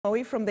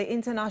Away from the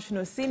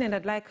international scene, and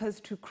I'd like us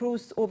to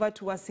cruise over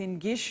to Uasin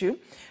Gishu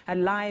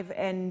live,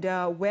 and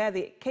where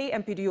the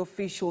KMPDU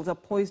officials are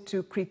poised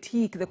to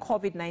critique the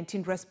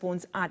COVID-19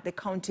 response at the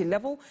county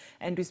level.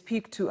 And we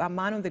speak to a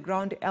man on the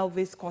ground,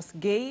 Elvis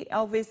Kosgei.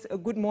 Elvis,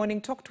 good morning.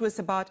 Talk to us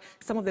about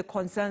some of the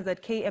concerns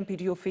that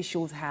KMPDU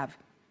officials have.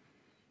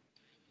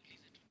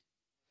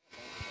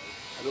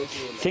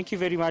 Thank you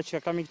very much. We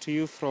are coming to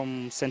you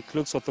from St.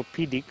 Luke's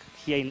Orthopedic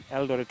here in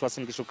Eldoret,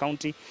 Uasin Gishu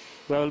County,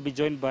 where I will be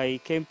joined by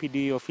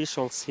KMPDU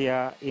officials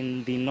here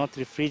in the North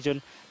Rift region,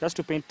 just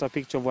to paint a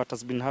picture of what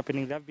has been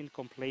happening. They have been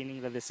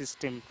complaining that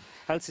the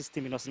health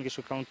system in Uasin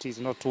Gishu County is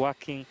not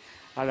working.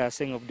 Others are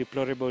saying of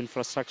deplorable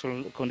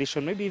infrastructural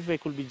condition. Maybe if I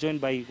could be joined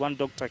by one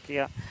doctor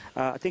here.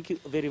 Thank you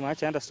very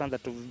much. I understand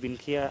that we've been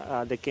here,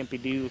 the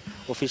KMPDU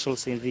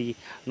officials in the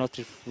North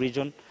Rift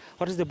region.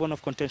 What is the bone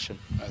of contention?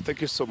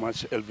 Thank you so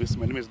much, Elvis.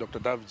 My name is Dr.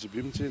 Dav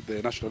Jibimji,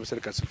 the National Officer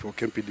Council for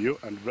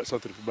KMPDU and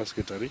South Rift Branch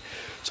Secretary.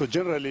 So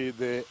generally,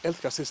 the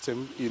healthcare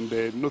system in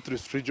the North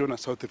Rift region and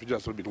South Rift region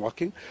has not been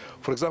working.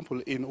 For example,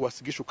 in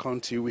Uasin Gishu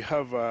County, we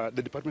have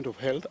the Department of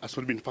Health has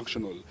not been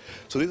functional.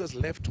 So this has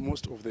left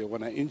most of the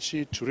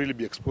Wananchi to really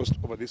be exposed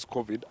over this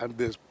COVID, and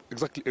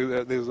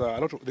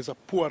there's a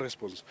poor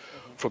response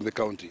from the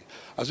county.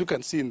 As you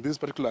can see in this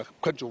particular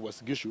country of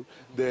Uasin Gishu,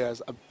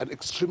 there's an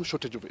extreme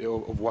shortage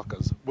of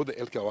workers, both the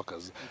healthcare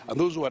workers, and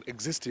those who are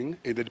existing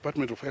in the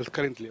Department of Health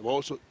currently were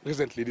also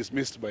recently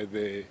dismissed by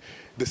the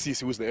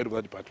CC, who is the head of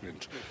that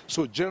department.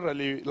 So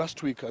generally,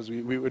 last week, as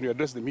when we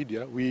addressed the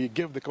media, we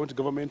gave the county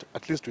government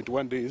at least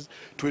 21 days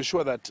to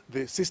ensure that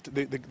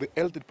the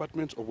health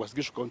department of Uasin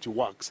Gishu County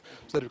works,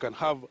 so that we can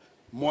have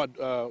more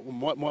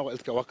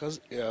healthcare workers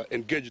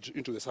engaged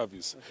into the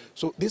service.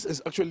 So this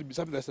is actually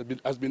something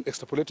that has been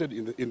extrapolated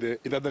in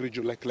the other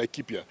region, like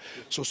Laikipia.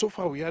 So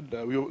far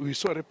we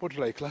saw a report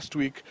like last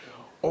week.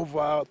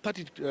 Over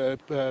 30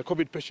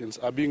 COVID patients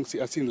are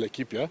seen in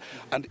Laikipia,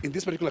 and in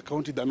this particular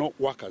county, there are no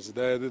workers.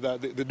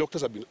 The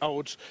doctors have been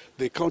out.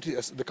 The county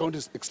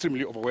is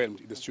extremely overwhelmed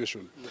in the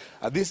situation.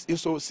 This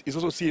is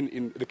also seen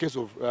in the case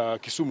of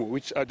Kisumu,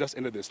 which just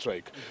ended the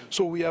strike.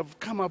 So we have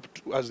come up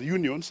as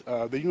unions,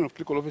 the Union of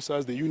Clinical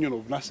Officers, the Union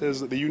of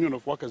Nurses, the Union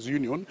of Workers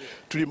Union,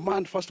 to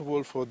demand, first of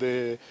all, for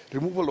the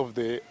removal of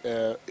the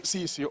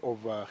CEC of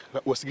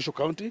Uasin Gishu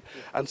County,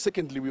 and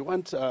secondly, we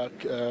want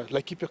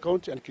Laikipia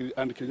County and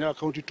Kirinyaga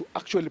County to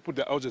actually put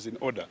their houses in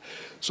order.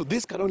 So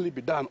this can only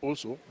be done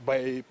also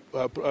by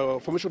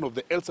formation of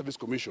the Health Service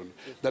Commission,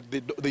 that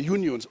the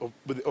unions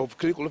of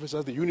clinical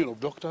officers, the union of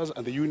doctors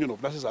and the union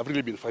of nurses have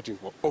really been fighting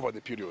for over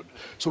the period.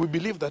 So we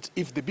believe that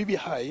if the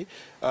BBI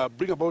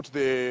bring about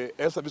the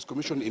Health Service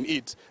Commission in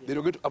it, then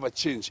we're going to have a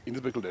change in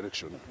this particular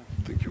direction.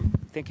 Thank you.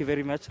 Thank you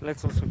very much.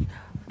 Let's also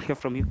hear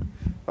from you.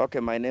 Okay,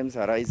 my name is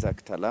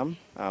Isaac Talam.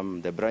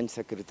 I'm the branch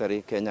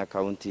secretary, Kenya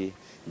County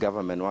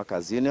Government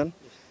Workers Union.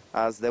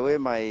 As the way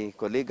my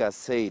colleague has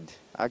said,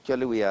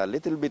 actually we are a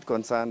little bit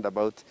concerned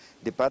about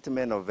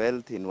Department of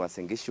Health in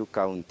Uasin Gishu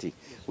County.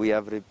 We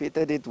have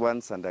repeated it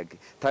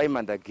time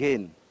and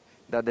again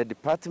that the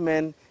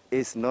department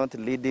is not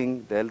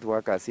leading the health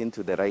workers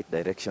into the right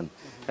direction.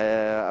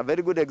 A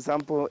very good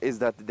example is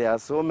that there are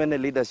so many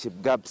leadership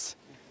gaps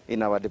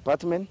in our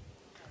department.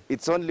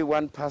 It's only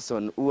one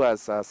person who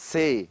has a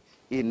say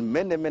in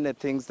many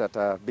things that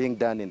are being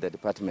done in the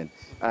department.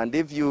 And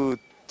if you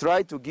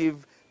try to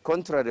give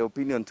contrary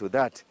opinion to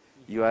that,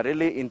 you are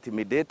really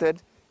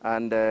intimidated,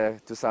 and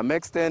to some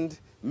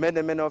extent, many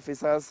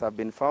officers have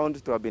been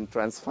found to have been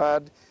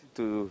transferred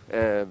to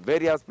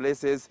various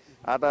places.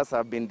 Others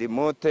have been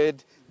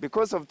demoted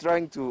because of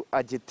trying to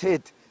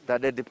agitate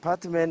that the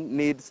department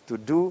needs to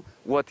do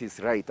what is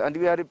right. And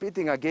we are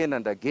repeating again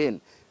and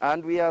again,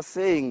 and we are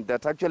saying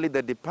that actually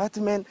the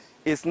department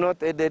is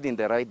not headed in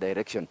the right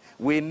direction.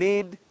 We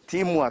need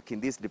teamwork in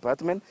this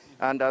department,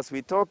 and as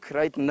we talk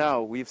right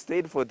now, we've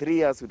stayed for 3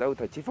 years without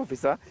a chief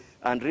officer,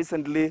 and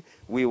recently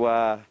we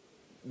were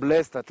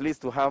blessed at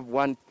least to have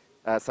one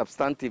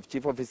substantive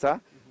chief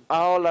officer.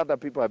 All other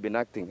people have been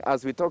acting.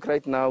 As we talk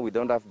right now, we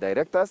don't have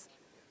directors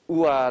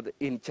who are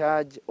in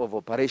charge of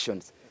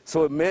operations.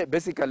 So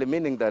basically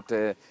meaning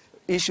that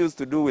issues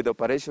to do with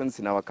operations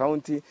in our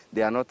county,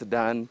 they are not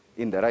done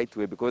in the right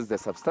way because the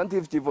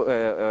substantive chief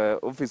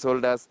office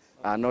holders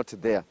are not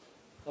there.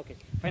 Okay,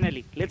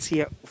 finally, let's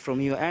hear from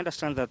you. I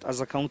understand that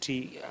as a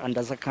county and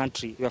as a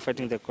country, we are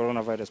fighting the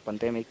coronavirus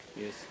pandemic.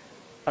 Yes.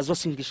 As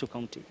Uasin Gishu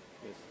County,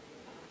 yes.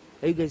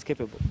 Are you guys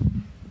capable?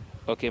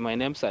 Okay, my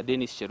name is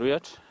Dennis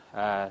Cheruyot.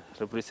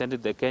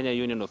 Represented the Kenya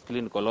Union of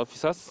Clinical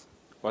Officers,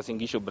 Uasin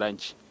Gishu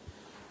branch.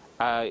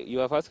 You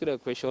have asked a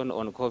question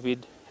on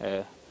COVID,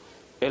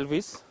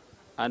 Elvis,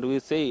 and we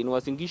say in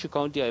Uasin Gishu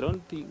County, I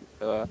don't think,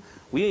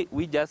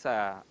 we just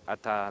are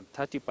at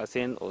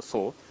 30% or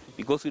so,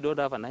 because we don't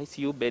have an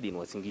ICU bed in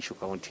Uasin Gishu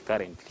County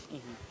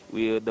currently.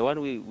 The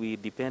one we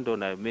depend on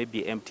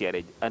maybe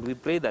MTRH, and we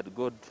pray that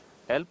God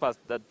help us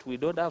that we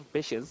don't have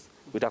patients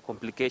with the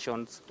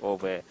complications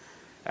of the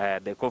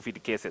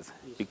COVID cases,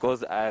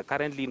 because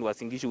currently in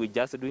Uasin Gishu we're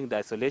just doing the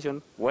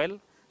isolation well,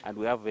 and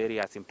we have very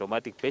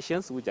asymptomatic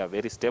patients which are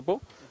very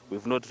stable.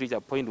 We've not reached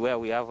a point where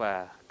we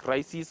have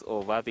crisis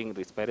of having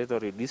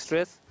respiratory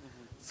distress.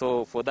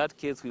 So for that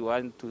case, we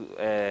want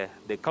to,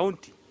 the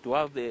county to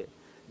have the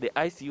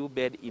ICU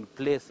bed in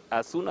place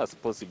as soon as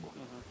possible.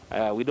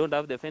 We don't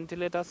have the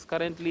ventilators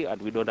currently,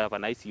 and we don't have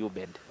an ICU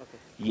bed. Okay.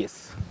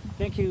 Yes.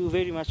 Thank you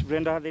very much,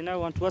 Brenda. They now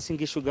want Uasin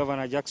Gishu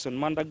Governor Jackson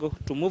Mandago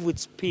to move with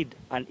speed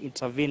and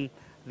intervene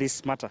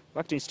this matter.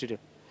 Back to the studio.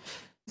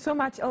 So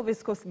much,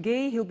 Elvis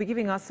Kosgei. He'll be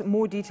giving us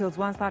more details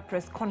once that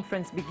press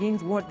conference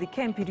begins. What the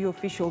KMPDU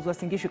officials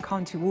Uasin Gishu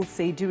County will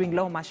say during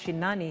Lau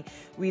Mashinani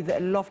with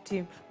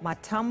Lofty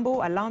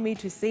Matambo. Allow me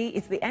to say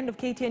it's the end of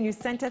KTN News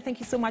Center. Thank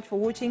you so much for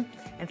watching,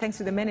 and thanks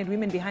to the men and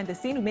women behind the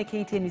scene who make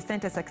KTN News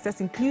Center a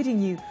success,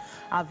 including you,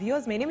 our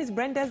viewers. My name is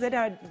Brenda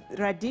Zeda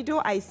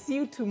Radido. I see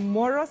you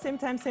tomorrow, same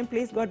time, same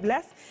place. God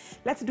bless.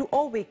 Let's do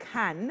all we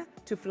can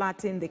to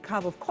flatten the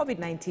curve of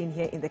COVID-19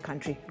 here in the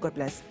country. God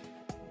bless.